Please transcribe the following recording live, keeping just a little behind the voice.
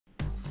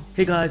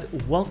Hey guys,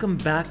 welcome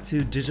back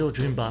to Digital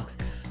Dreambox.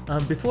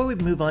 Before we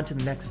move on to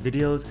the next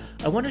videos,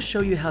 I want to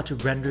show you how to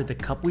render the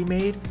cup we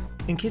made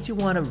in case you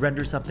want to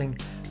render something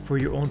for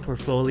your own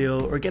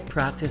portfolio or get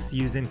practice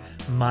using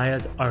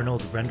Maya's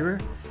Arnold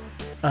Renderer.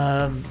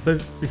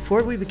 But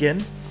before we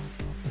begin,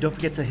 don't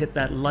forget to hit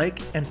that like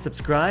and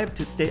subscribe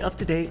to stay up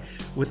to date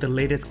with the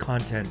latest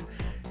content.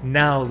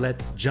 Now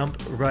let's jump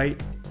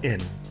right in.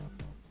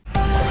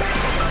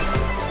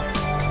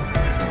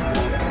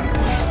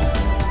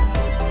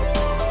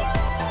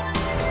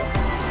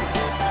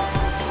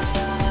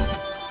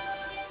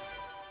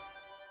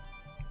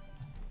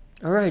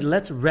 Alright,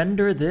 let's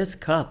render this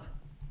cup.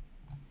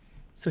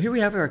 So here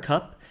we have our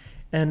cup,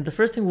 and the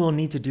first thing we'll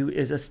need to do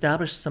is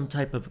establish some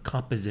type of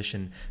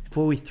composition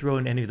before we throw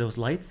in any of those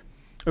lights,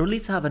 or at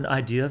least have an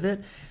idea of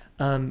it,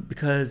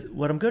 because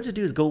what I'm going to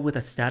do is go with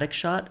a static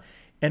shot,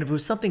 and if it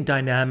was something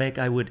dynamic,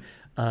 I would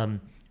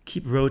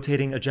keep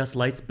rotating, adjust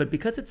lights, but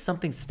because it's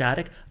something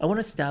static, I want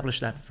to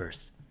establish that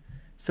first.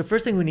 So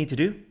first thing we need to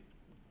do,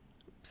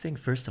 I'm saying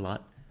first a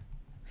lot,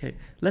 okay,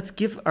 let's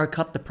give our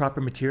cup the proper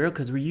material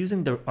because we're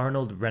using the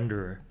Arnold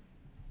Renderer.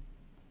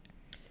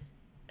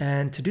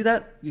 And to do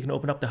that, you can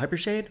open up the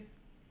Hypershade.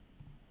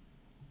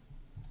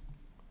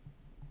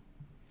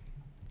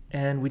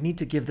 And we need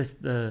to give this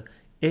the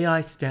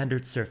AI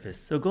Standard Surface.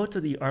 So go to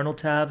the Arnold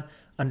tab,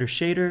 under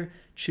Shader,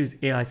 choose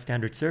AI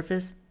Standard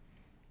Surface.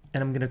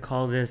 And I'm going to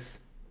call this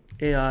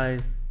AI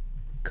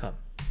Cup.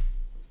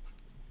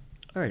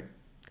 All right.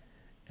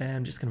 And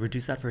I'm just going to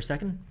reduce that for a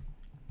second.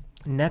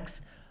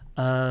 Next,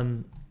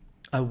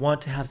 I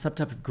want to have some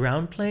type of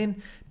ground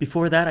plane.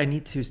 Before that, I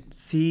need to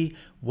see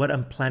what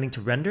I'm planning to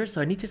render.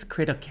 So I need to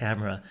create a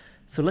camera.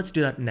 So let's do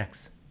that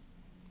next.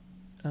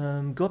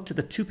 Go up to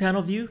the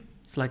 2-panel view,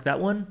 select that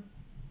one.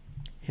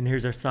 And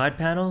here's our side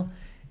panel.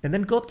 And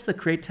then go up to the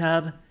Create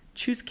tab,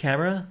 choose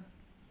Camera,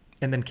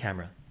 and then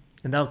Camera.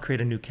 And that'll create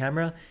a new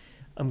camera.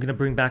 I'm going to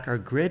bring back our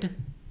grid,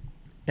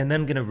 and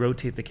then I'm going to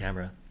rotate the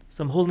camera.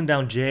 So I'm holding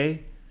down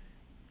J,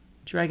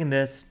 dragging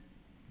this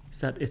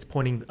so that it's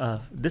pointing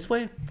this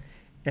way.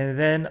 And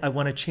then I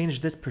want to change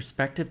this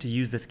perspective to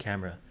use this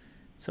camera.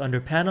 So under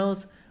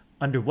Panels,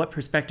 under what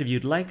perspective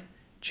you'd like,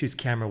 choose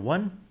Camera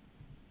 1.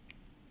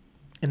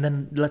 And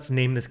then let's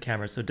name this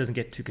camera so it doesn't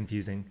get too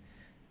confusing.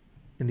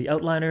 In the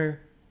outliner,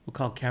 we'll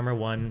call Camera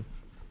 1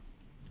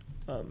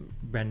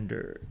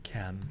 Render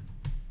Cam.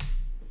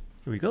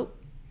 Here we go.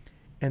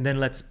 And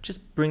then let's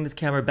just bring this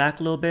camera back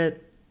a little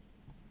bit,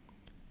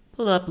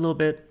 pull it up a little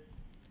bit,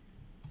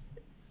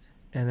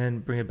 and then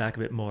bring it back a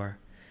bit more.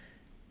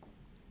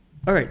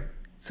 All right.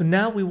 So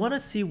now we want to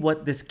see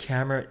what this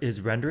camera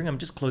is rendering. I'm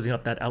just closing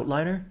up that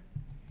outliner.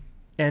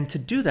 And to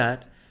do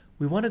that,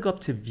 we want to go up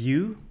to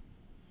View,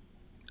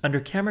 under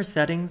Camera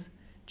Settings,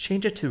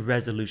 change it to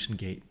Resolution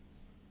Gate.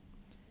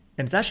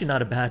 And it's actually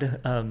not a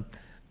bad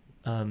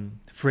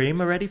frame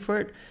already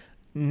for it.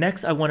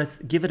 Next, I want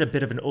to give it a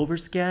bit of an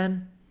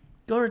overscan.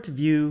 Go over to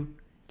View,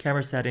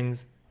 Camera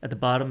Settings, at the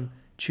bottom,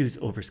 choose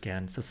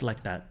Overscan. So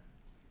select that.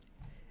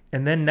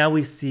 And then now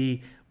we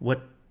see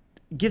what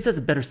gives us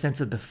a better sense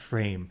of the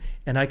frame.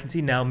 And I can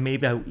see now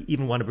maybe I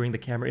even want to bring the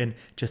camera in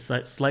just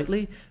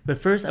slightly. But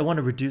first I want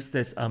to reduce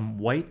this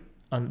white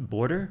on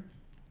border.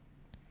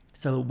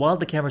 So while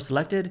the camera is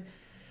selected,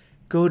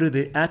 go to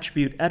the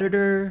attribute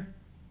editor,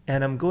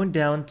 and I'm going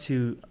down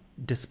to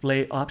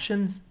display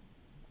options.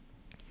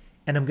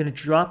 And I'm going to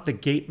drop the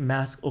gate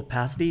mask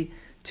opacity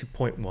to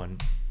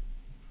 0.1.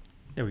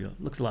 There we go,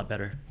 looks a lot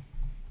better.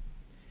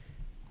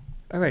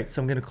 All right,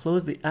 so I'm going to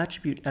close the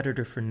attribute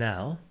editor for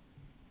now.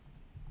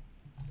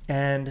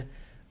 And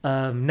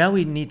now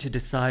we need to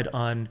decide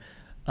on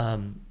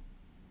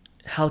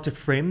how to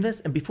frame this.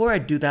 And before I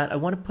do that, I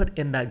want to put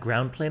in that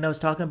ground plane I was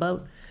talking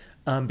about,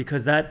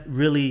 because that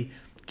really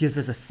gives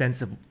us a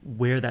sense of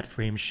where that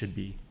frame should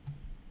be.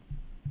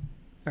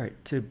 All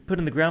right, to put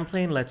in the ground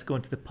plane, let's go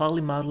into the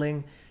poly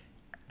modeling,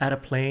 add a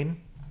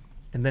plane,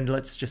 and then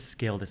let's just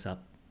scale this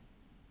up.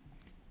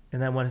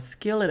 And I want to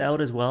scale it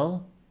out as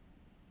well.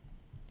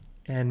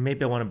 And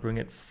maybe I want to bring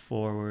it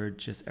forward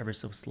just ever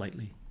so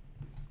slightly.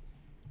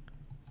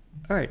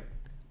 All right,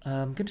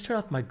 I'm going to turn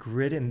off my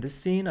grid in this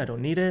scene. I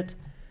don't need it.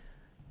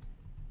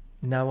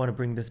 Now I want to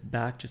bring this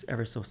back just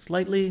ever so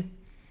slightly.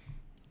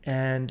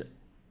 And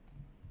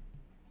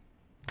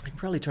I can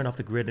probably turn off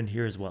the grid in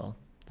here as well.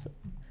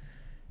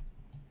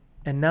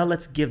 And now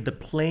let's give the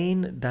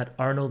plane that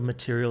Arnold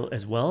material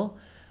as well.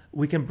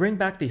 We can bring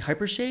back the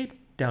Hypershade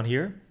down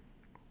here.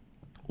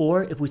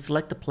 Or if we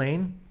select the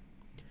plane,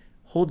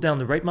 hold down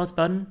the right mouse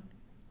button,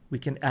 we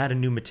can add a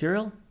new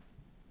material.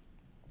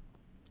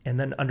 And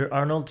then under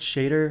Arnold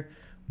Shader,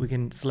 we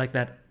can select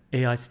that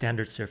AI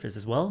Standard Surface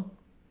as well.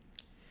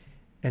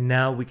 And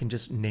now we can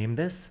just name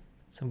this.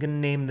 So I'm going to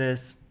name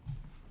this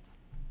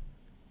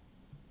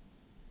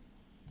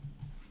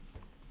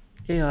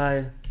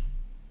AI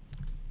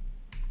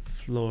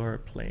Floor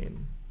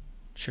Plane.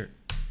 Sure.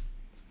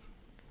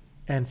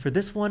 And for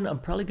this one, I'm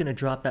probably going to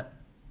drop that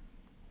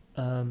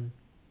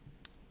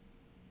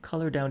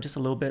color down just a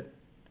little bit.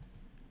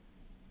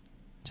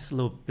 Just a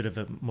little bit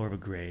of more of a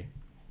gray.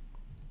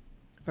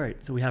 All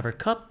right, so we have our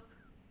cup,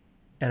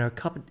 and our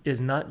cup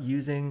is not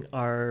using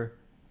our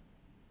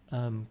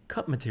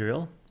cup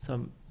material.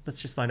 So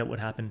let's just find out what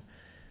happened.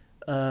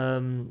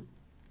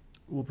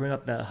 We'll bring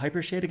up the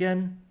hypershade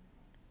again,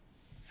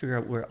 figure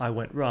out where I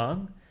went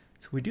wrong.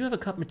 So we do have a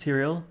cup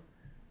material,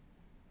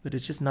 but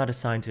it's just not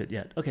assigned to it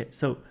yet. Okay,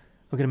 so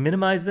we're gonna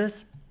minimize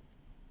this,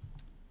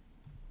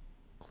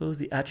 close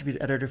the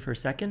attribute editor for a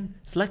second,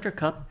 select our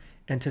cup,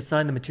 and to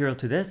assign the material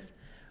to this,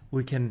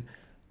 we can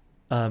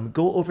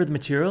go over the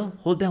material,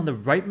 hold down the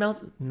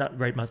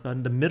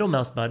the middle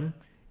mouse button,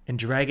 and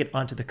drag it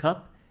onto the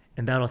cup,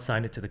 and that'll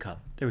assign it to the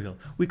cup. There we go.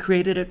 We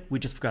created it, we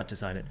just forgot to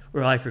assign it,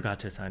 or I forgot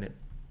to assign it.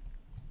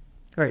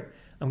 All right,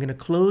 I'm gonna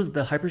close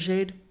the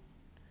hypershade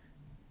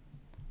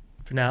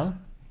for now.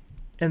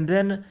 And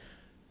then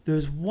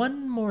there's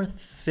one more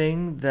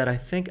thing that I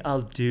think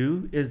I'll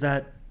do is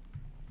that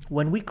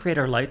when we create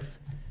our lights,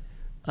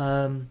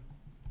 actually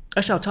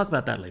I'll talk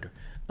about that later.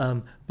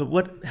 But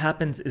what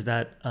happens is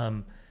that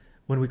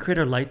when we create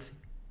our lights,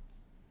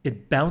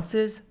 it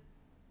bounces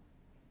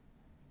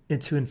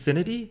into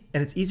infinity,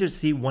 and it's easier to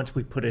see once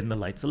we put it in the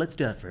light. So let's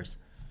do that first.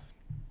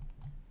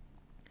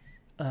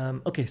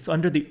 Okay, so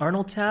under the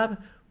Arnold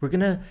tab, we're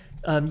gonna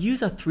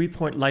use a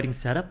 3-point lighting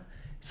setup.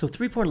 So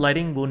 3-point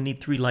lighting will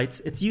need 3 lights.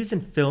 It's used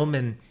in film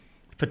and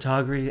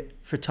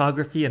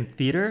photography and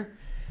theater.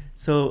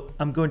 So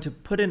I'm going to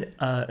put in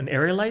an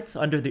area light.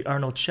 So under the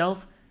Arnold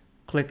shelf,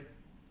 click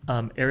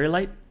area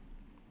light.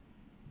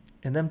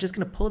 And then I'm just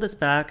gonna pull this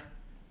back,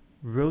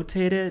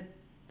 rotate it.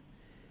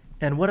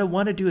 And what I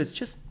wanna do is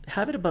just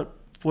have it about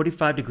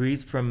 45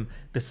 degrees from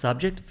the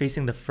subject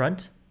facing the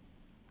front.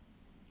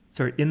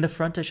 Sorry, in the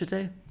front, I should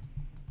say.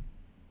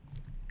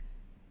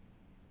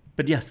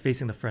 But yes,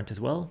 facing the front as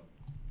well.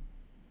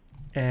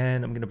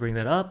 And I'm gonna bring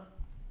that up,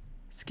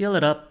 scale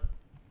it up,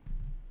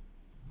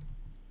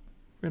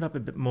 bring it up a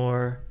bit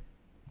more,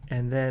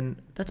 and then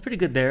that's pretty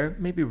good there.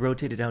 Maybe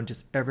rotate it down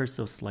just ever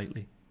so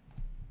slightly.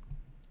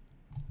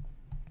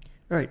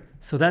 All right,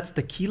 so that's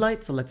the key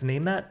light, so let's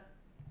name that.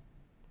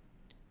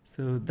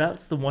 So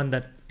that's the one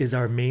that is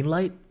our main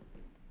light,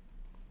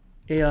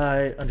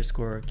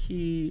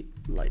 AI_key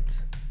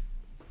light.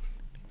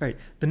 All right,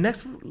 the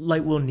next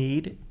light we'll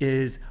need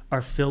is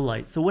our fill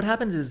light. So what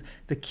happens is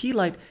the key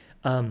light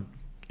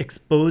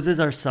exposes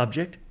our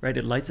subject, right?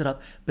 It lights it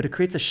up, but it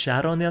creates a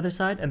shadow on the other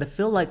side, and the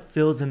fill light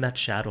fills in that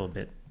shadow a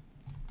bit.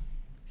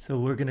 So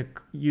we're gonna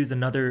use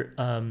another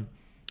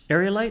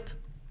area light,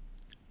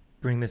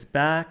 bring this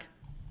back,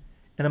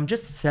 and I'm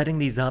just setting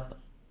these up.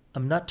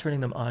 I'm not turning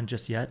them on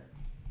just yet.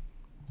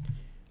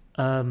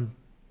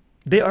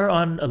 They are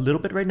on a little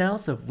bit right now,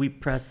 so if we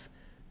press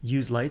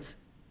use lights,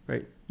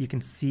 right, you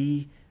can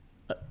see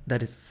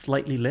that it's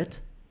slightly lit.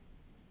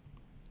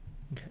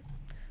 Okay,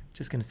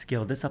 just gonna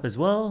scale this up as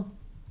well.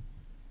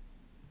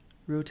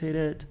 Rotate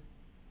it.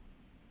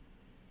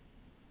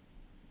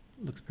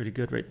 Looks pretty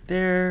good right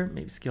there.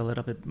 Maybe scale it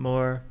up a bit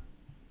more.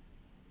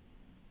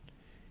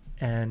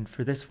 And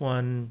for this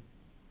one,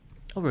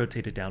 I'll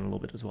rotate it down a little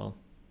bit as well.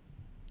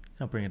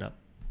 I'll bring it up.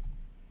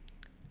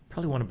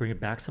 Probably want to bring it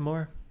back some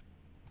more.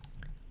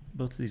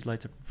 Both of these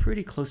lights are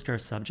pretty close to our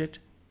subject.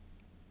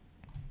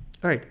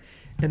 All right,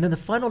 and then the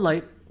final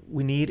light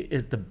we need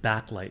is the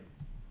backlight,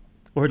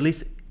 or at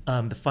least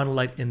the final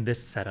light in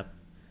this setup.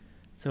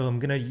 So I'm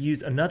gonna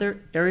use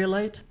another area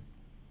light,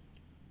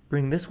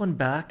 bring this one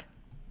back,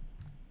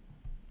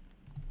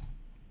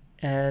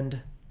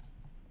 and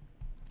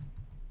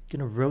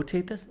gonna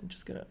rotate this. I'm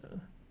just gonna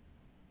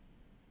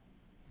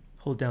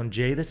hold down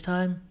J this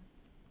time,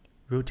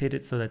 rotate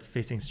it so that's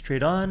facing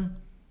straight on.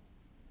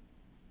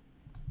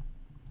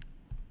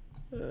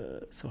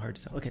 So hard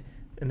to tell. Okay,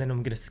 and then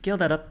I'm gonna scale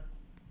that up,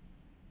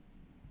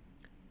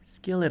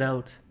 scale it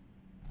out.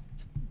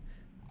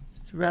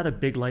 It's a rather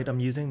big light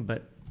I'm using,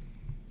 but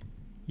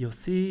you'll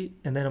see.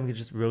 And then I'm gonna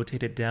just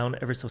rotate it down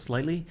ever so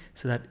slightly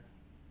so that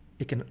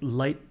it can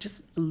light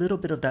just a little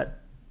bit of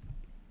that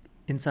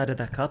inside of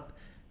that cup.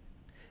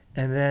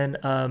 And then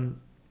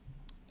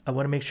I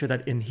want to make sure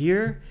that in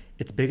here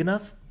it's big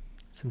enough.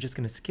 So I'm just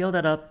gonna scale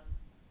that up,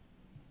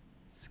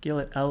 scale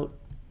it out,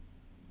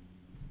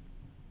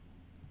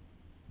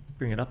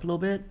 bring it up a little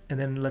bit, and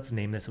then let's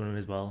name this one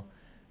as well.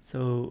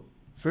 So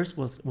first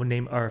we'll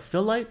name our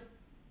fill light.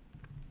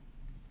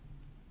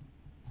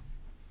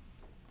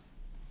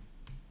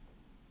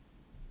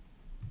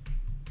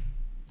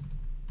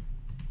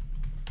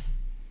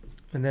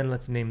 And then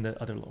let's name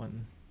the other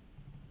one.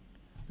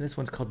 This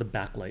one's called the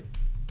backlight.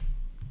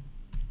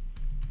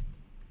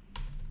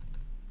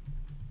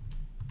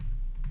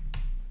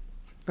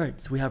 All right,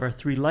 so we have our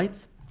 3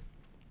 lights.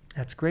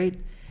 That's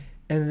great.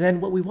 And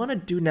then what we want to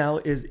do now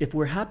is, if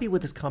we're happy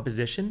with this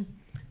composition,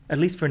 at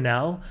least for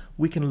now,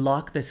 we can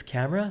lock this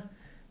camera.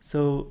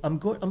 So I'm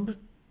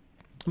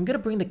gonna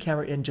bring the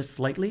camera in just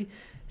slightly.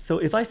 So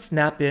if I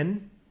snap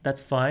in,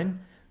 that's fine.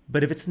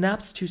 But if it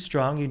snaps too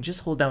strong, you can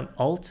just hold down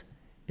Alt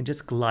and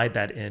just glide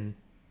that in.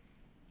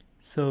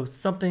 So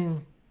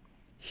something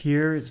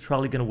here is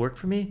probably gonna work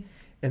for me.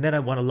 And then I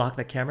want to lock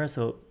that camera.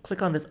 So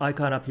click on this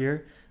icon up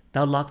here.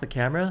 That'll lock the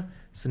camera.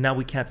 So now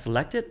we can't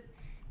select it.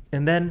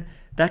 And then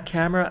that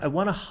camera, I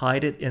want to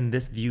hide it in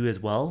this view as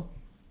well.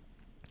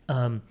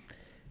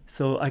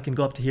 So I can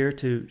go up to here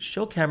to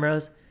show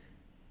cameras,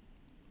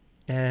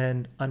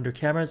 and under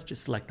cameras,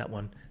 just select that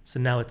one. So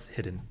now it's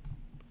hidden.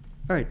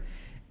 All right,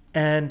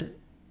 and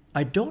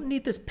I don't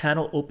need this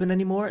panel open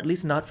anymore, at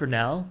least not for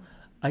now.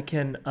 I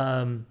can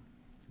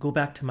go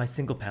back to my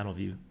single panel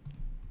view.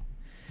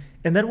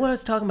 And then what I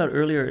was talking about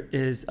earlier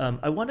is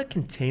I want to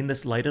contain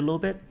this light a little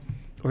bit,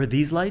 or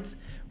these lights.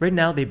 Right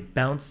now they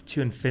bounce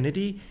to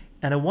infinity,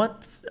 and I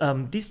want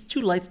these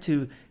two lights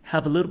to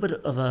have a little bit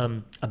of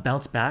a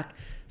bounce back.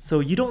 So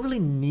you don't really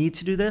need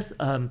to do this,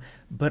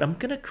 but I'm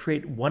gonna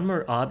create one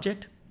more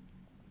object,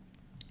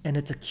 and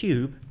it's a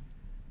cube.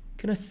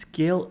 Gonna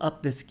scale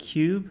up this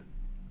cube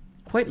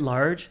quite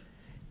large,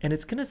 and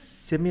it's gonna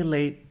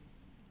simulate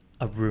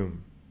a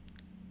room.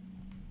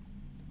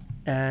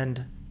 And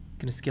I'm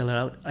gonna scale it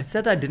out. I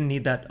said that I didn't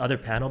need that other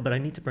panel, but I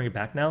need to bring it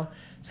back now.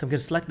 So I'm gonna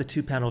select the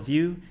 2-panel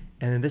view,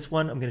 and in this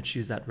one, I'm gonna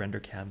choose that render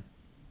cam.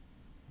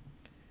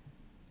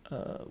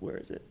 Where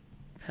is it?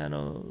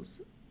 Panels,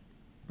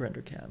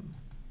 render cam.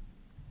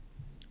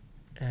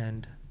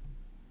 And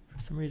for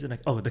some reason,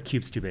 oh, the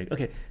cube's too big.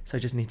 Okay, so I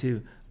just need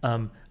to,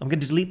 I'm gonna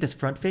delete this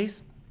front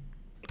face.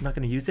 I'm not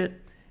gonna use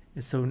it.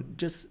 So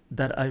just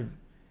that I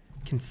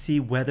can see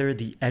whether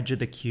the edge of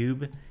the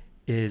cube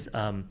is,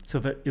 so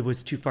if it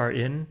was too far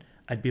in,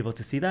 I'd be able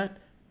to see that,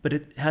 but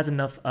it has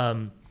enough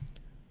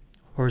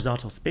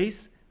horizontal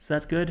space, so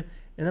that's good.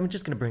 And I'm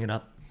just gonna bring it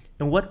up.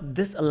 And what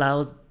this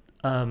allows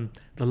the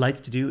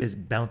lights to do is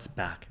bounce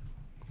back.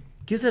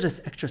 Gives it an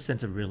extra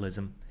sense of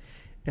realism.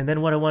 And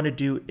then what I want to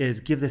do is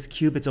give this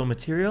cube its own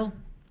material.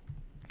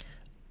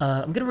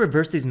 I'm going to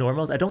reverse these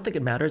normals. I don't think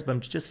it matters, but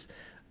I'm just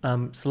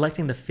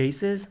selecting the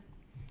faces,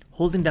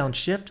 holding down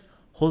Shift,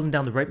 holding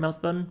down the right mouse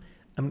button.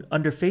 I'm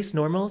under face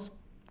normals.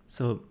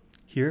 So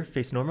here,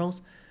 face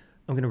normals,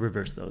 I'm going to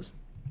reverse those.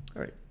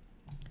 All right.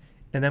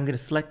 And then I'm going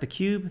to select the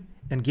cube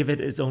and give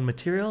it its own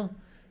material.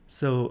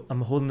 So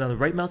I'm holding down the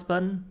right mouse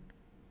button,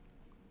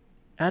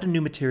 add a new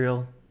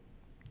material,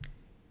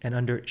 and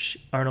under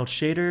Arnold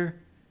Shader,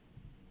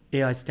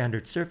 AI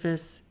standard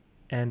surface,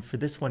 and for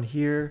this one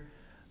here,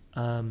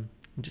 I'm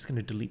just going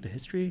to delete the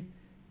history.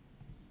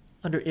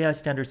 Under AI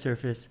standard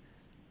surface,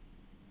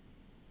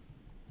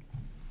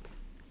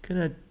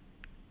 gonna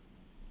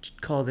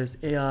call this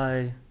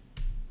AI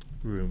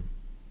room.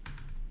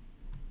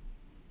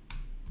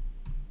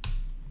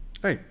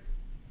 All right,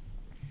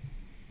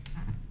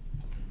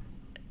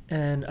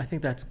 and I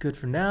think that's good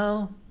for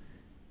now.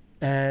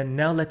 And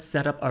now let's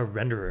set up our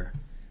renderer.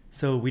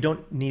 So we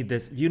don't need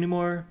this view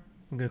anymore.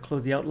 I'm going to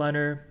close the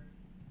outliner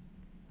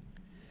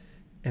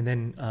and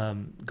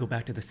then go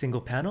back to the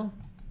single panel.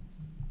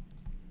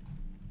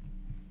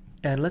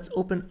 And let's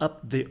open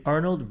up the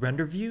Arnold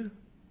render view.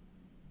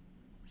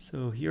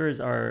 So here is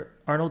our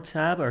Arnold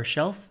tab, our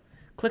shelf.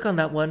 Click on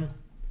that one.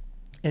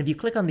 And if you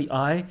click on the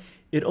eye,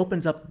 it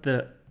opens up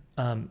the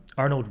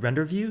Arnold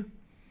render view.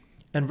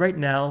 And right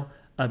now,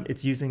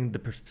 it's using the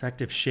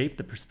perspective shape,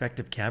 the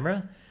perspective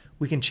camera.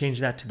 We can change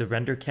that to the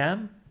render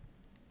cam.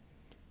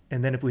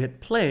 And then if we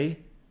hit play,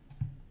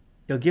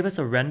 it'll give us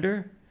a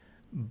render,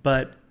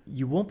 but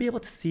you won't be able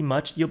to see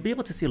much. You'll be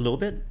able to see a little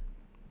bit.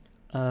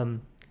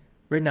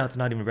 Right now, it's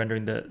not even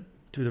rendering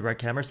through the right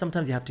camera.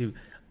 Sometimes you have to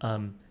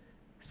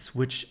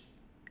switch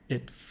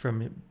it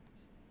from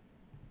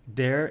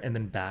there and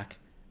then back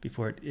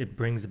before it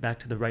brings it back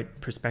to the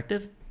right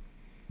perspective.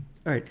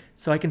 All right,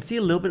 so I can see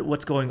a little bit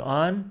what's going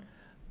on.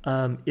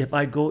 If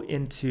I go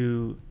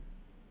into,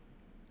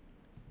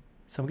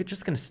 so I'm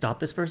just gonna stop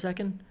this for a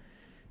second.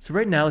 So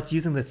right now it's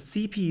using the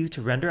CPU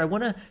to render. I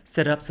wanna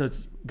set up so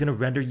it's gonna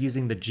render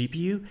using the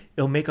GPU.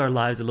 It'll make our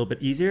lives a little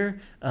bit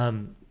easier.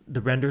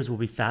 The renders will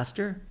be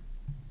faster.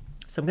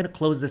 So I'm gonna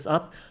close this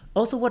up.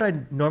 Also, what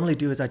I normally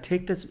do is I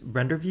take this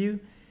render view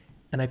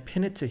and I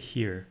pin it to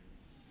here,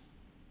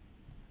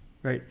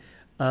 right?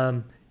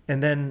 And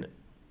then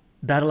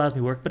that allows me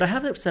to work, but I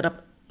have it set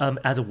up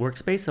as a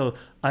workspace. So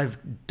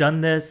I've done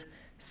this,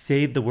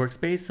 saved the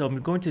workspace. So I'm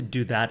going to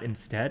do that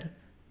instead.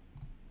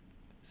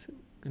 So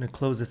I'm gonna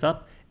close this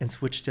up and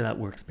switch to that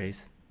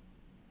workspace.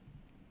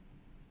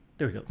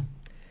 There we go.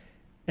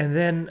 And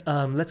then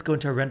let's go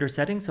into our render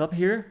settings. So up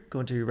here, go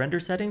into your render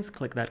settings,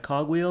 click that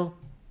cogwheel.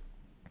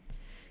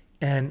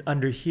 And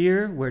under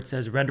here, where it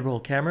says renderable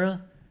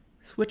camera,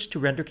 switch to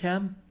render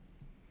cam.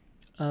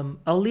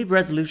 I'll leave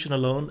resolution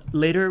alone.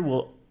 Later,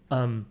 we'll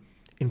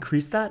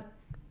increase that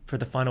for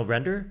the final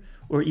render,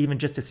 or even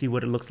just to see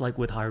what it looks like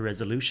with higher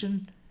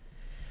resolution.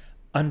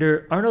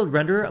 Under Arnold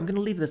Renderer, I'm gonna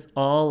leave this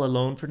all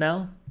alone for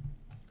now.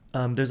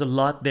 There's a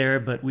lot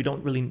there, but we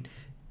don't really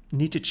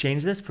need to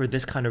change this for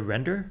this kind of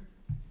render.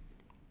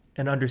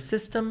 And under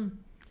System,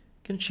 I'm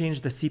gonna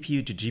change the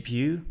CPU to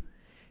GPU.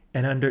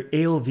 And under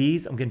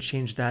AOVs, I'm gonna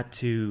change that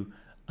to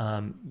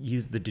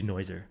use the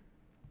denoiser.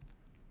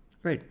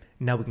 Right,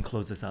 now we can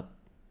close this up.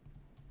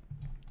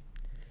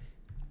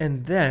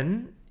 And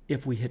then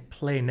if we hit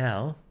play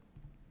now,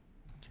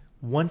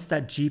 once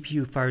that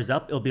GPU fires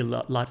up, it'll be a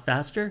lot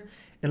faster.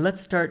 And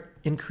let's start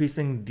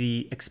increasing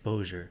the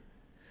exposure.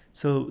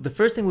 So the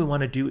first thing we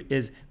want to do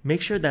is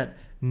make sure that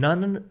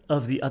none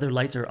of the other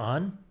lights are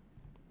on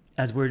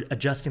as we're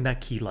adjusting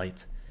that key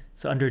light.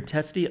 So under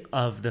intensity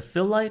of the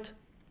fill light,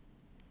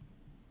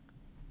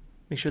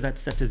 make sure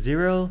that's set to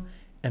 0.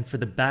 And for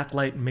the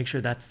backlight, make sure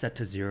that's set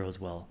to 0 as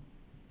well.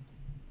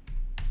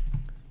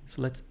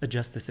 So let's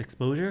adjust this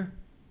exposure.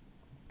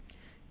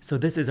 So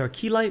this is our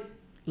key light.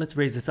 Let's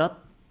raise this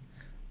up.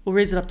 We'll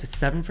raise it up to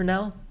 7 for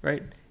now,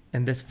 right?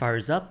 And this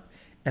fires up.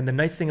 And the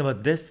nice thing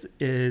about this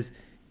is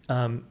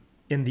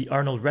in the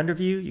Arnold render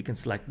view, you can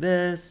select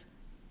this,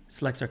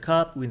 selects our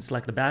cup, we can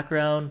select the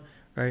background,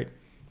 right?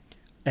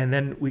 And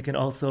then we can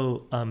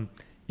also,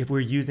 if we're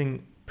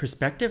using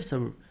perspective,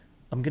 so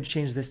I'm gonna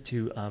change this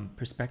to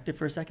perspective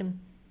for a second.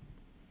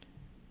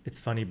 It's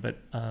funny, but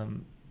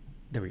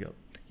there we go.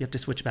 You have to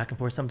switch back and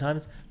forth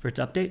sometimes for it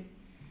to update.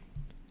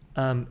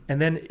 And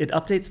then it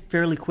updates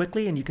fairly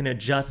quickly, and you can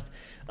adjust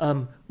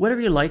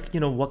whatever you like,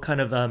 what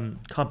kind of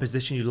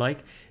composition you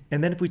like.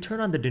 And then if we turn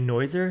on the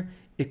denoiser,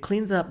 it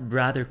cleans it up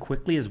rather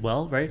quickly as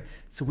well, right?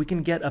 So we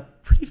can get a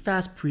pretty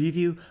fast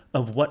preview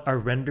of what our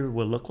render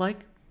will look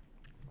like.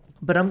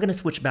 But I'm gonna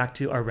switch back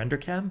to our render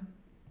cam.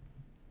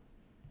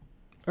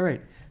 All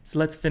right, so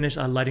let's finish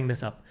lighting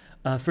this up.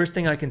 First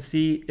thing I can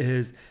see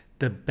is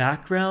the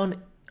background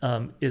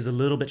is a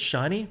little bit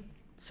shiny.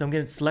 So I'm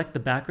gonna select the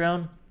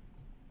background,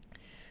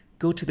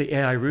 go to the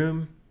AI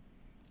room,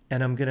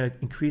 and I'm gonna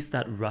increase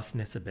that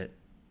roughness a bit.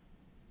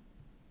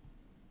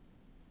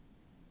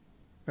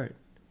 All right,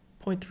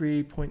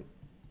 0.3,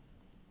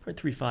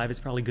 0.35 is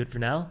probably good for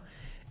now.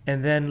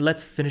 And then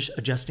let's finish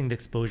adjusting the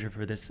exposure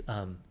for this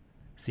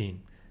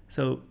scene.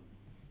 So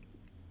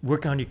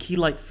work on your key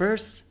light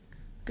first.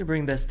 I'm gonna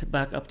bring this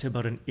back up to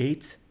about an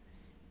 8.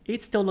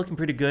 8's still looking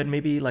pretty good,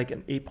 maybe like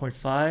an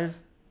 8.5.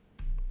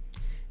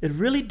 It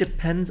really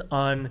depends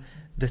on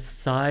the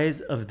size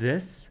of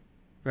this,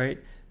 right?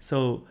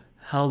 So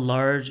how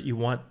large you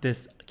want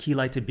this key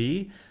light to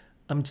be.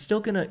 I'm still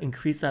gonna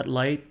increase that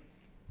light.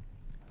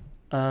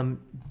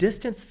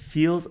 Distance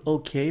feels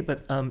okay,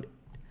 but I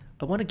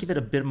wanna give it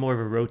a bit more of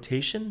a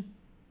rotation.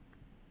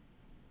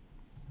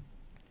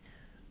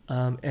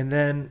 And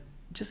then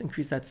just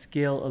increase that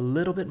scale a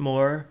little bit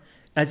more.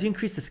 As you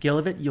increase the scale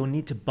of it, you'll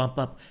need to bump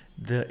up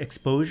the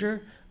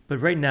exposure. But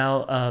right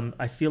now,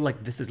 I feel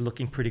like this is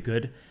looking pretty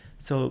good.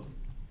 So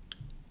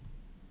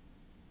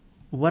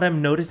what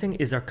I'm noticing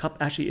is our cup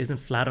actually isn't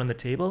flat on the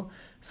table.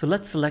 So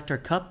let's select our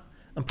cup.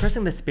 I'm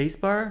pressing the space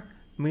bar.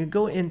 I'm gonna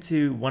go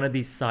into one of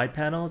these side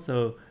panels.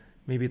 So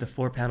maybe the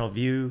 4-panel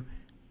view,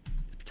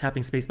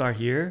 tapping space bar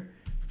here,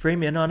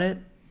 frame in on it.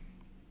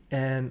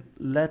 And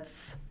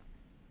let's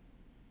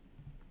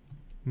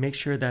make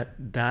sure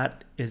that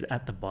that is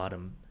at the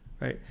bottom,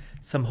 right?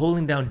 So I'm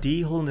holding down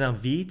D, holding down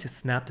V to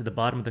snap to the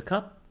bottom of the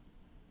cup.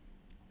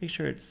 Make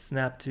sure it's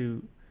snapped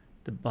to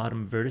the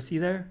bottom vertex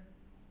there.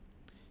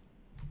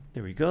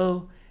 There we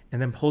go.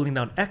 And then holding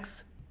down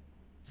X,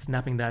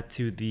 snapping that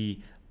to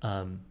the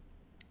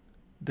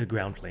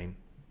ground plane.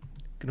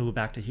 Gonna go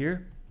back to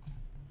here.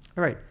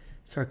 All right,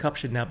 so our cup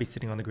should now be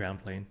sitting on the ground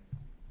plane.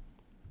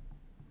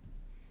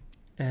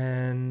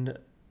 And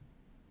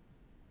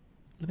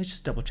let me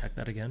just double check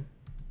that again.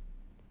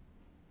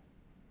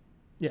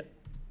 Yeah,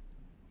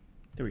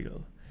 there we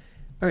go.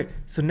 All right,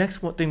 so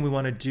next one thing we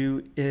want to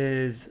do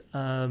is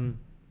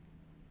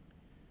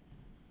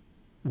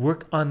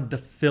work on the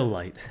fill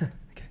light.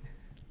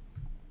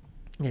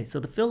 Okay, so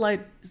the fill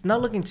light is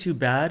not looking too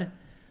bad.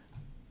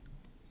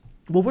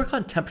 We'll work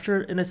on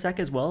temperature in a sec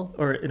as well,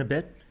 or in a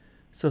bit.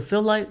 So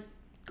fill light,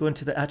 go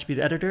into the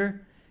attribute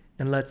editor,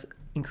 and let's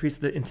increase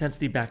the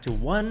intensity back to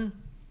 1.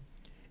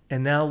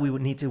 And now we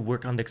would need to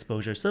work on the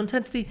exposure. So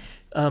intensity,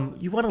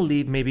 you want to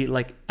leave maybe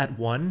like at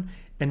 1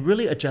 and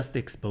really adjust the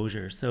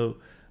exposure. So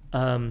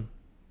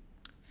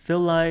fill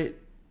light,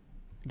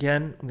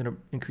 again, I'm going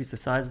to increase the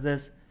size of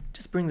this.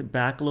 Just bring it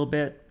back a little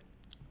bit,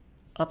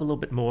 up a little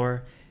bit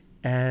more.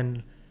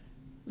 And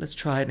let's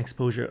try an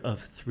exposure of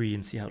 3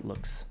 and see how it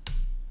looks.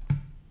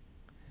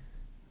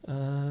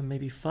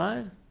 Maybe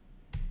 5.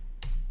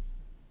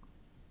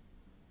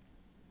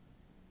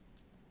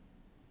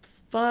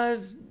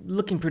 5's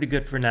looking pretty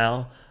good for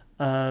now.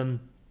 All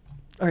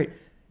right,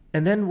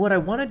 and then what I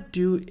want to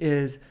do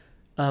is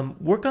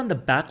work on the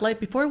backlight.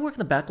 Before I work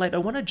on the backlight, I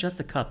want to adjust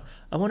the cup.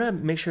 I want to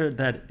make sure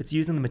that it's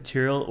using the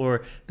material,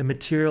 or the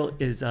material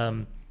is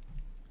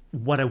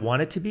what I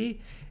want it to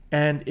be.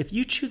 And if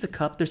you choose a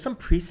cup, there's some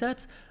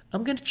presets.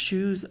 I'm going to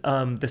choose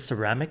the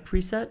ceramic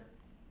preset.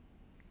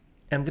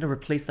 And I'm going to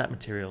replace that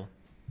material.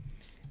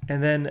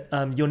 And then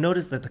you'll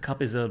notice that the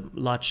cup is a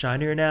lot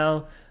shinier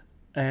now.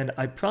 And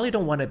I probably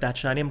don't want it that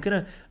shiny. I'm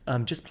going to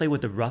just play with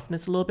the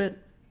roughness a little bit.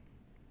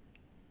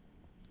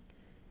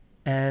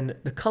 And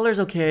the color's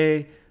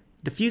okay.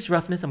 Diffuse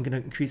roughness, I'm going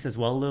to increase as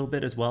well a little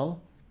bit as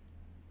well.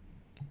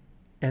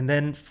 And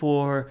then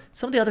for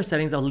some of the other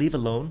settings, I'll leave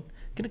alone.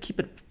 I'm going to keep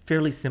it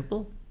fairly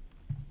simple.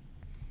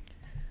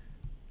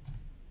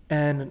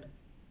 And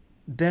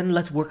then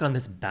let's work on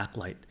this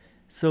backlight.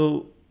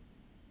 So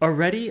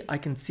already I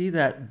can see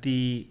that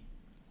the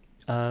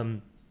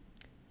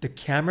the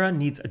camera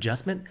needs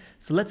adjustment.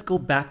 So let's go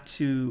back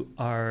to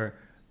our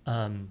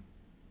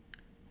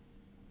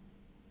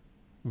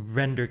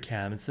render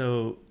cam.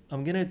 So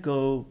I'm gonna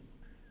go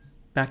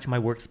back to my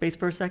workspace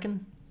for a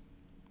second.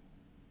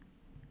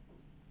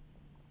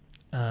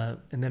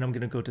 And then I'm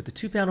gonna go to the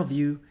 2-panel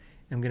view.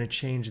 I'm gonna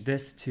change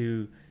this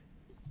to,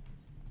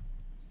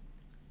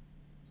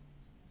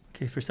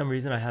 okay, for some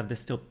reason I have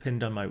this still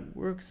pinned on my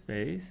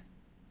workspace.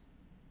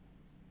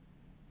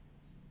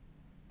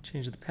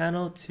 Change the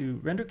panel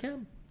to render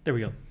cam. There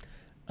we go.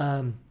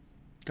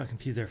 Got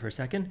confused there for a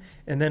second.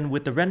 And then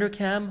with the render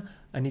cam,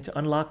 I need to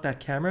unlock that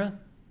camera.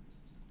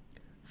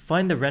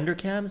 Find the render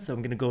cam. So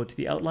I'm gonna go to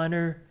the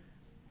outliner.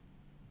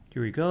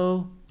 Here we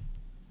go.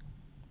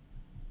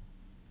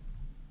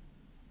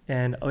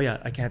 And oh yeah,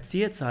 I can't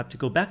see it, so I have to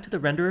go back to the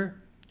renderer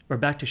or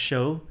back to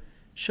show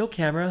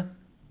camera.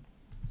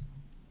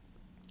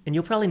 And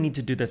you'll probably need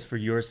to do this for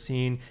your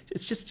scene.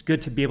 It's just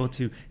good to be able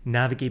to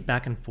navigate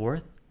back and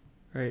forth,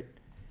 right?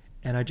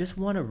 And I just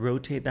want to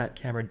rotate that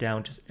camera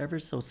down just ever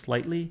so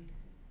slightly.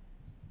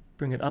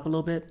 Bring it up a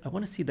little bit. I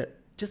want to see that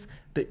just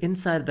the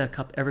inside of that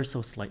cup ever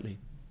so slightly.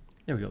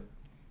 There we go.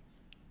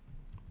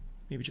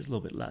 Maybe just a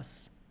little bit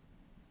less.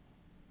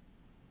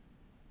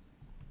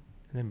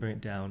 And then bring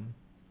it down.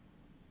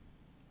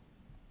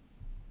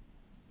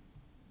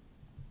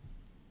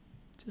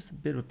 Just a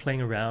bit of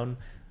playing around.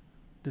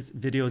 This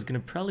video is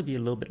going to probably be a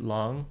little bit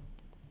long.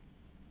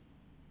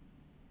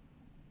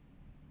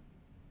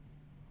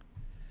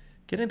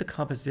 Getting the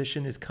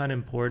composition is kind of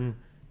important.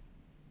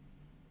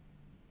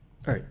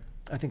 All right,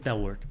 I think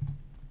that'll work.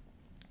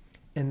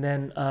 And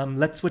then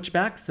let's switch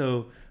back. So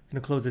I'm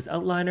going to close this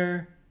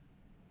outliner,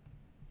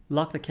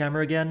 lock the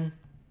camera again,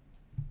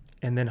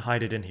 and then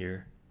hide it in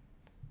here.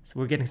 So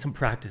we're getting some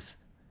practice.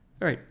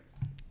 All right,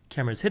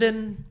 camera's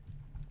hidden.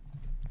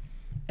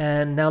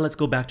 And now let's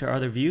go back to our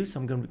other view. So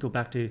I'm going to go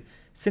back to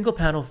single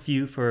panel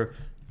view for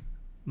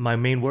my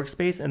main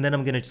workspace. And then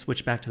I'm going to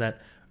switch back to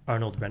that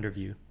Arnold render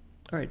view.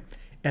 All right.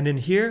 And in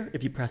here,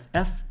 if you press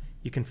F,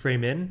 you can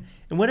frame in.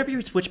 And whenever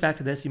you switch back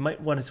to this, you might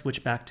want to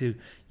switch back to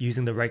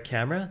using the right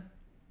camera,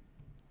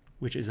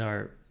 which is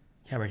our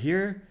camera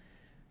here.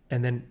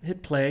 And then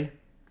hit play.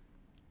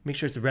 Make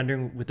sure it's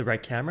rendering with the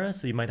right camera.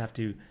 So you might have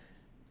to,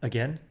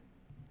 again,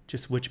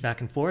 just switch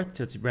back and forth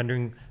till it's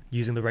rendering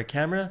using the right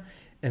camera.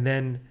 And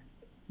then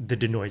the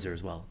denoiser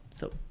as well.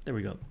 So there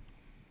we go. All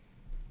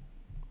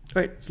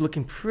right, it's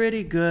looking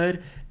pretty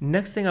good.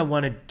 Next thing I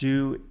want to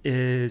do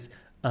is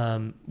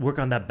work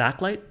on that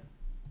backlight.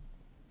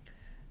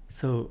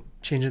 So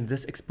changing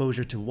this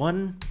exposure to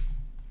 1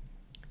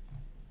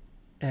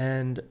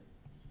 and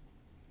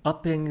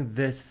upping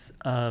this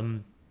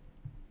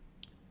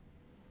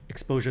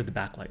exposure of the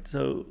backlight.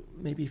 So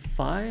maybe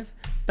 5.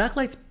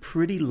 Backlight's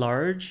pretty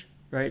large,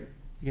 right?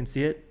 You can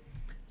see it.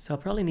 So I'll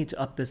probably need to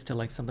up this to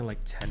like something like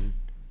 10.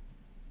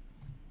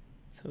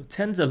 So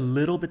 10's a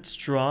little bit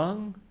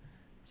strong.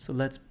 So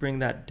let's bring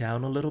that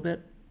down a little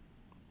bit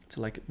to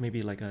like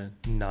maybe like a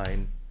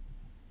 9.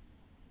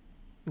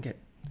 Okay,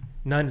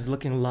 9 is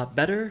looking a lot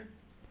better.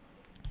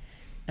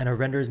 And our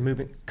render is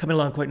coming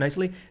along quite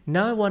nicely.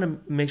 Now I want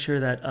to make sure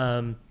that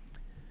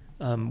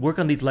work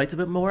on these lights a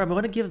bit more. I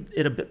want to give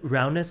it a bit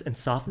roundness and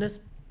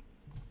softness.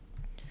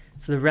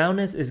 So the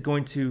roundness is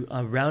going to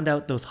round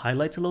out those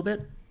highlights a little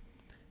bit.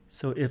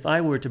 So if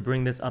I were to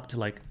bring this up to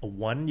like a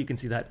 1, you can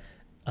see that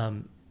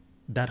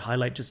that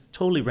highlight just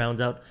totally rounds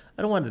out.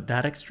 I don't want it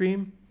that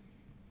extreme.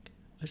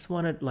 I just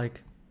want it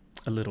like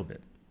a little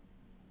bit.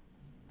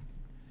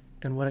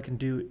 And what I can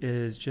do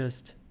is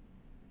just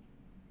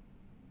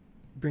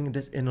bring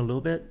this in a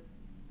little bit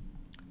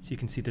so you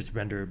can see this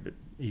render a bit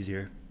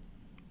easier,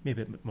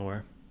 maybe a bit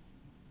more.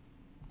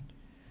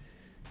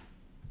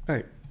 All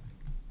right.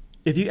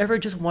 If you ever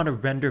just want to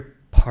render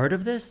part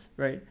of this,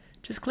 right,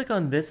 just click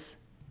on this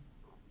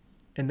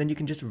and then you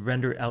can just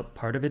render out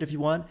part of it if you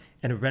want,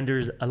 and it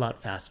renders a lot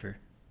faster.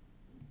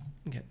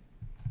 Okay.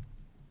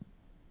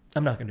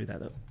 I'm not gonna do that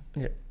though.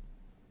 Okay.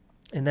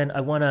 And then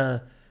I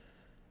wanna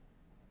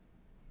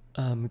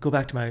go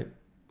back to my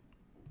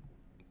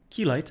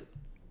key light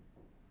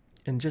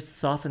and just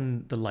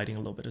soften the lighting a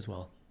little bit as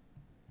well.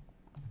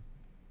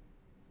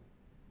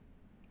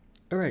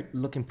 All right,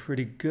 looking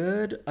pretty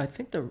good. I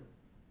think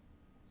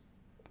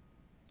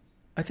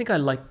I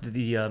like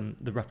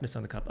the roughness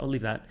on the cup. I'll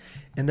leave that.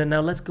 And then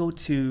now let's go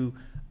to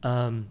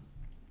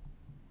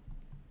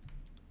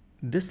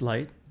this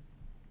light.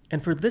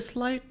 And for this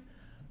light,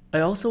 I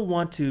also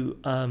want to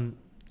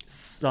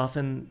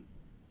soften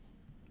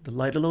the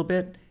light a little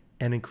bit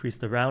and increase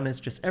the roundness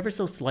just ever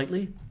so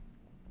slightly.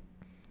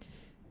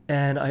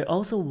 And I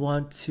also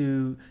want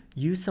to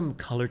use some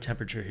color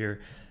temperature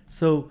here.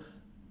 So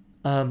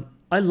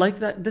I like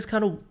this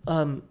kind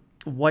of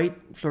white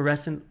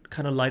fluorescent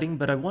kind of lighting,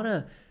 but I want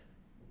to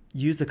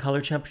use the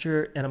color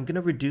temperature, and I'm going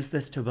to reduce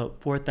this to about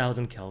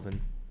 4,000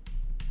 Kelvin.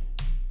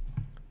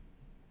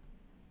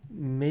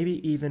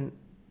 Maybe even,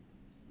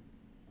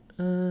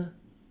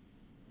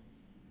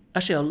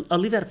 actually, I'll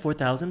leave that at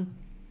 4,000.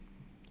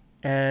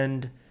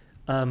 And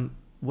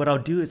what I'll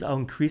do is I'll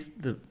increase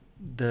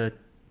the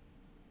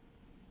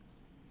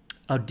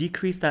I'll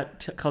decrease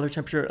that color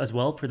temperature as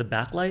well for the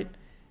backlight,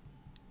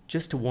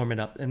 just to warm it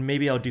up. And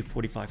maybe I'll do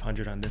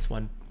 4500 on this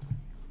one.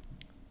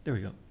 There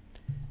we go.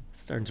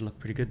 Starting to look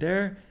pretty good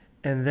there.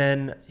 And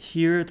then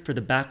here for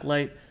the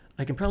backlight,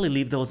 I can probably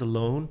leave those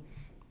alone.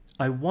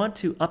 I want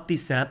to up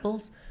these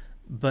samples,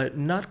 but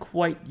not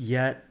quite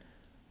yet.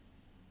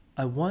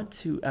 I want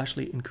to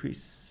actually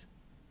increase.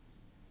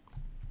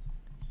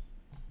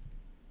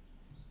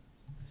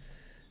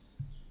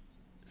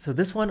 So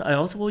this one, I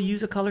also will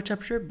use a color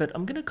temperature, but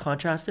I'm gonna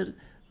contrast it.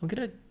 I'm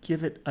gonna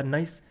give it a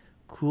nice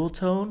cool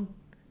tone,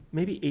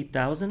 maybe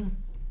 8000.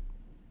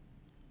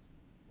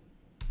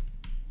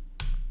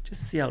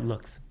 Just to see how it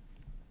looks.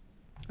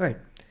 All right,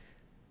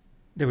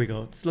 there we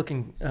go. It's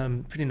looking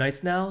pretty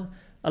nice now.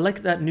 I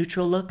like that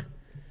neutral look.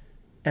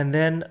 And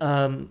then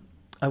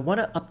I want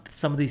to up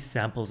some of these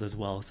samples as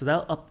well. So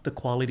that'll up the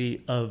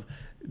quality of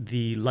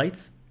the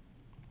lights,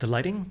 the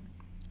lighting.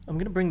 I'm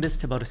going to bring this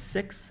to about a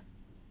 6.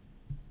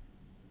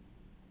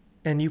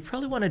 And you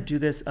probably want to do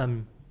this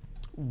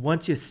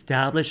once you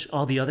establish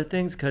all the other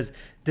things, because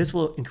this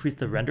will increase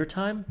the render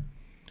time.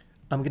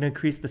 I'm going to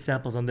increase the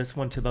samples on this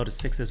one to about a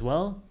 6 as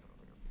well.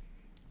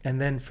 And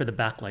then for the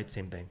backlight,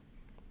 same thing.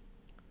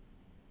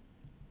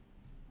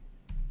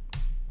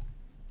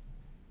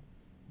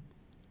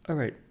 All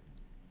right,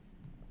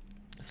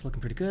 it's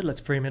looking pretty good. Let's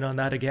frame in on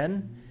that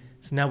again.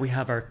 So now we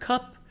have our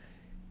cup,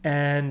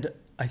 and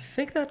I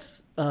think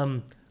that's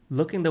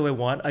looking the way I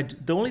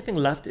want. The only thing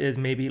left is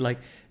maybe like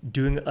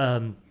doing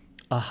a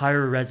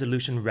higher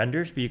resolution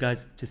render for you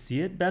guys to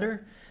see it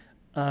better.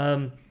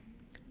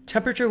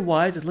 Temperature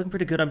wise, it's looking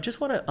pretty good. I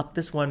just want to up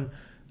this one,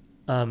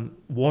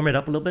 warm it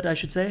up a little bit, I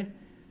should say,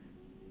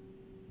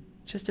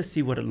 just to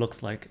see what it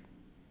looks like.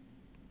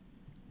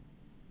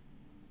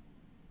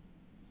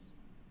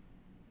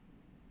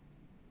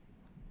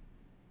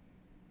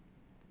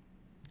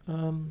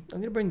 I'm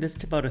going to bring this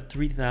to about a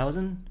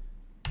 3000,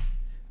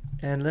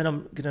 and then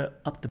I'm going to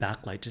up the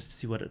backlight just to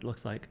see what it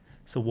looks like.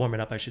 So warm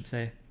it up, I should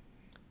say.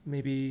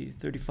 Maybe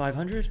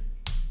 3500.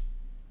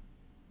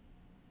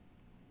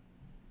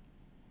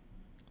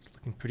 It's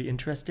looking pretty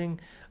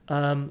interesting.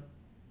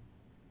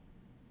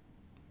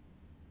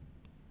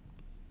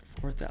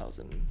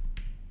 4000.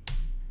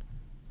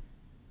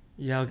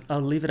 Yeah,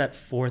 I'll leave it at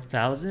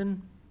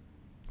 4000.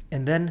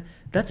 And then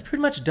that's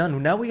pretty much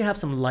done. Now we have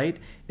some light.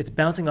 It's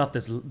bouncing off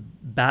this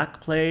back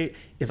plate.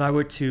 If I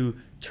were to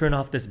turn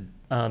off this,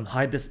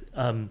 hide this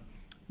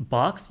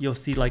box, you'll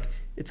see like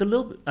it's a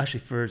little,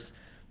 actually for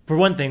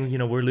one thing, you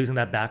know, we're losing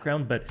that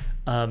background, but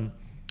I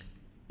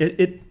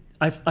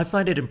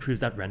find it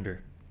improves that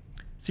render.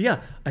 So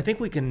yeah, I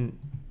think we can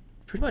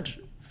pretty much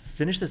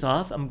finish this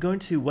off. What I'm going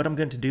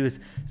to do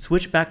is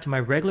switch back to my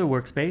regular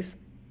workspace,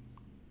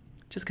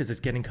 just because it's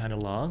getting kind of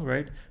long,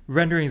 right?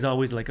 Rendering is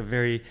always like a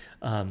very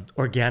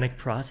organic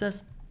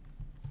process.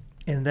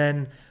 And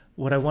then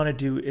what I want to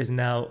do is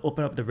now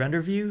open up the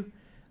render view.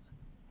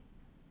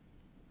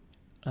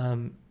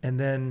 And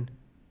then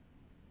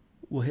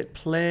we'll hit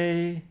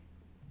play.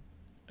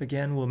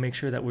 Again, we'll make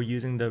sure that we're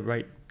using the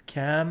right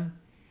cam.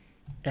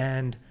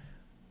 And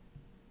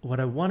what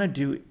I want to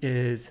do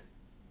is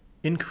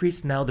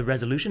increase now the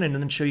resolution and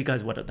then show you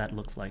guys what that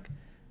looks like.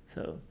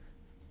 So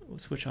we'll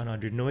switch on our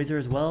denoiser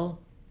as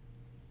well.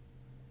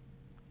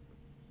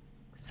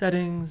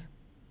 Settings,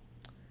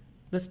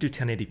 let's do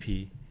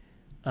 1080p,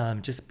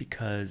 just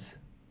because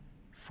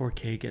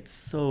 4K gets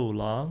so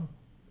long.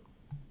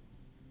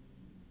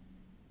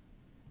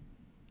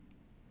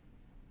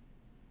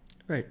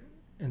 Right,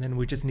 and then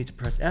we just need to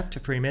press F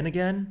to frame in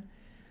again.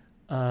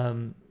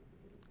 And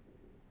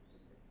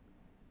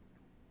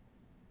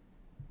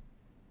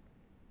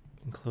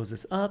close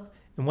this up,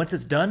 and once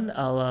it's done,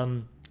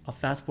 I'll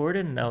fast forward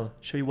it and I'll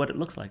show you what it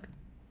looks like.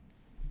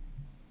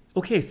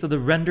 Okay, so the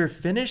render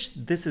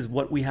finished. This is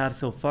what we have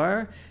so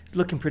far. It's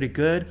looking pretty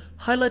good.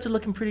 Highlights are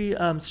looking pretty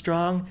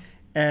strong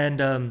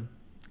and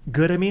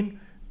good, I mean.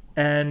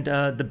 And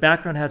the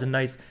background has a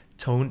nice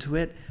tone to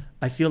it.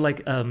 I feel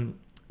like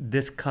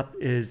this cup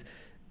is,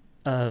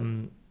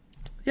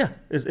 yeah,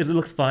 it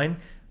looks fine.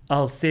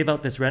 I'll save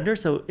out this render.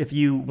 So if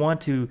you want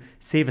to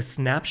save a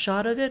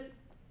snapshot of it,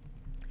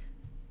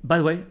 by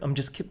the way, I'm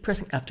just keep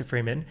pressing F to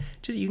frame in.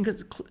 You can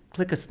just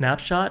click a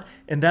snapshot,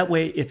 and that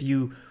way if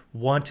you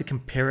want to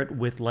compare it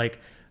with like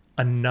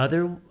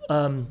another,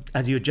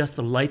 as you adjust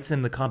the lights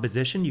and the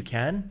composition, you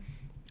can.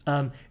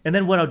 And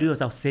then what I'll do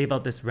is I'll save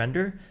out this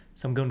render.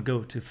 So I'm going to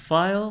go to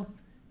File,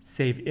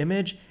 Save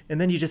Image, and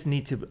then you just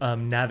need to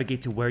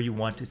navigate to where you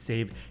want to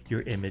save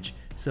your image.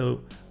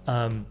 So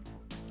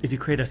if you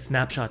create a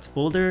snapshots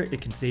folder,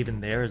 it can save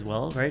in there as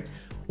well, right?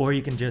 Or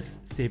you can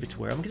just save it to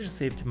where? I'm gonna just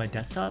save it to my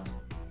desktop.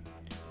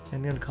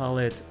 I'm gonna call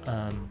it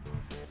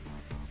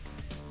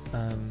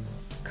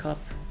cup.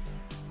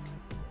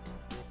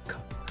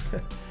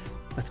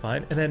 That's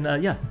fine. And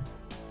then yeah,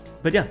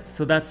 but yeah,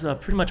 so that's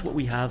pretty much what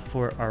we have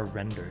for our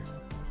render.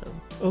 So,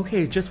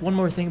 okay, just one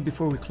more thing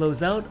before we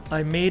close out.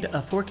 I made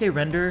a 4K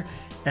render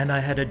and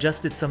I had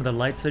adjusted some of the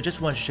lights, so I just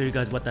wanted to show you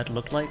guys what that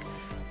looked like.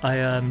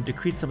 I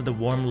decreased some of the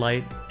warm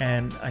light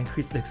and I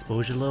increased the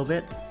exposure a little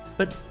bit,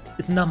 but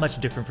it's not much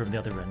different from the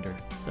other render.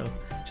 So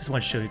just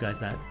want to show you guys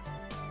that.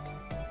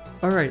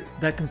 Alright,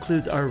 that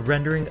concludes our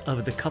rendering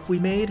of the cup we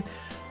made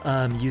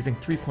using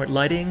 3-point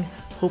lighting.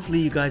 Hopefully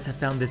you guys have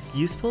found this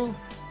useful.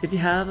 If you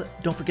have,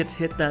 don't forget to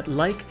hit that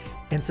like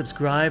and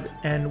subscribe,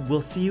 and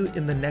we'll see you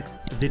in the next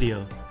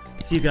video.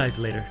 See you guys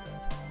later.